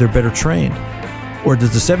diagnosis because they're better trained? Or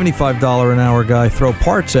does the $75 an hour guy throw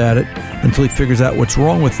parts at it until he figures out what's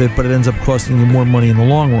wrong with it, but it ends up costing you more money in the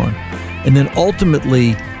long run? And then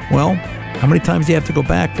ultimately, well, how many times do you have to go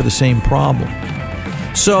back for the same problem?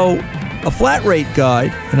 So a flat rate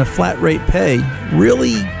guide and a flat rate pay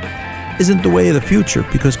really isn't the way of the future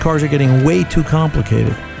because cars are getting way too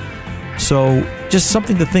complicated. So just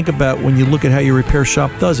something to think about when you look at how your repair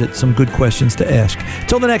shop does it. Some good questions to ask.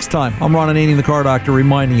 Till the next time, I'm Ron Ananian, the Car Doctor,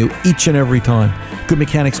 reminding you each and every time, good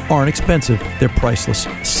mechanics aren't expensive. They're priceless.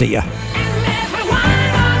 See ya.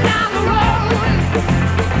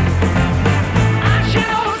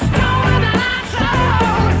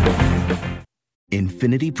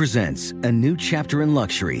 Infiniti presents a new chapter in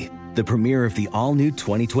luxury, the premiere of the all-new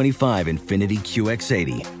 2025 Infiniti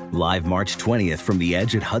QX80, live March 20th from the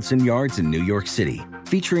Edge at Hudson Yards in New York City,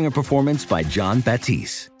 featuring a performance by John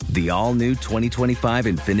Batiste. The all-new 2025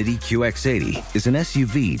 Infiniti QX80 is an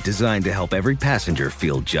SUV designed to help every passenger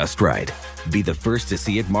feel just right. Be the first to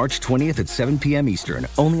see it March 20th at 7 p.m. Eastern,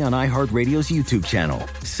 only on iHeartRadio's YouTube channel.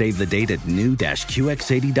 Save the date at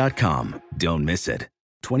new-QX80.com. Don't miss it.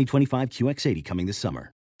 2025 QX80 coming this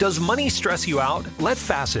summer. Does money stress you out? Let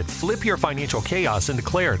Facet flip your financial chaos into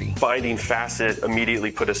clarity. Finding Facet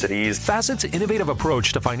immediately put us at ease. Facet's innovative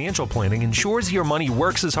approach to financial planning ensures your money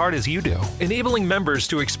works as hard as you do, enabling members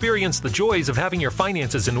to experience the joys of having your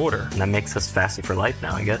finances in order. And that makes us Facet for life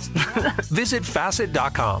now, I guess. Visit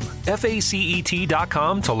Facet.com,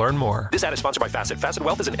 FACET.com to learn more. This ad is sponsored by Facet. Facet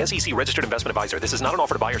Wealth is an SEC registered investment advisor. This is not an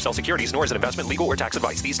offer to buy or sell securities, nor is it investment, legal, or tax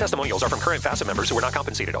advice. These testimonials are from current Facet members who are not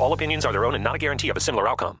compensated. All opinions are their own and not a guarantee of a similar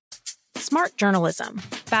outcome. Smart journalism.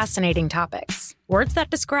 Fascinating topics. Words that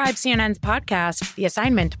describe CNN's podcast, The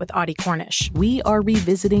Assignment with Audie Cornish. We are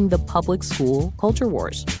revisiting the public school culture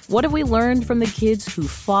wars. What have we learned from the kids who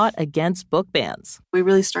fought against book bans? We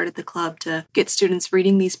really started the club to get students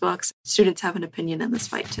reading these books. Students have an opinion in this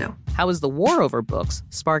fight, too. How has the war over books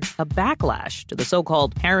sparked a backlash to the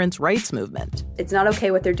so-called parents' rights movement? It's not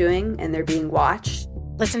okay what they're doing, and they're being watched.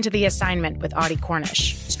 Listen to The Assignment with Audie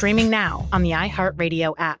Cornish. Streaming now on the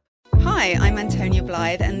iHeartRadio app. Hi, I'm Antonia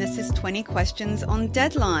Blythe, and this is 20 Questions on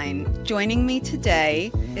Deadline. Joining me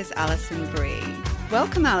today is Alison Brie.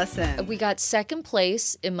 Welcome, Alison. We got second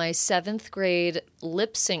place in my 7th grade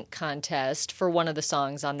lip sync contest for one of the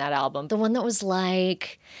songs on that album. The one that was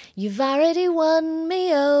like, "You've already won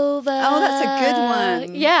me over." Oh, that's a good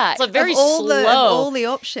one. Yeah. It's like very of all slow. Of all the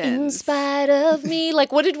options. In spite of me.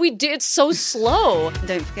 Like, what did we do? It's so slow.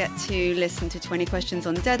 Don't forget to listen to 20 Questions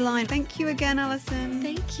on Deadline. Thank you again, Alison.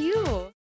 Thank you.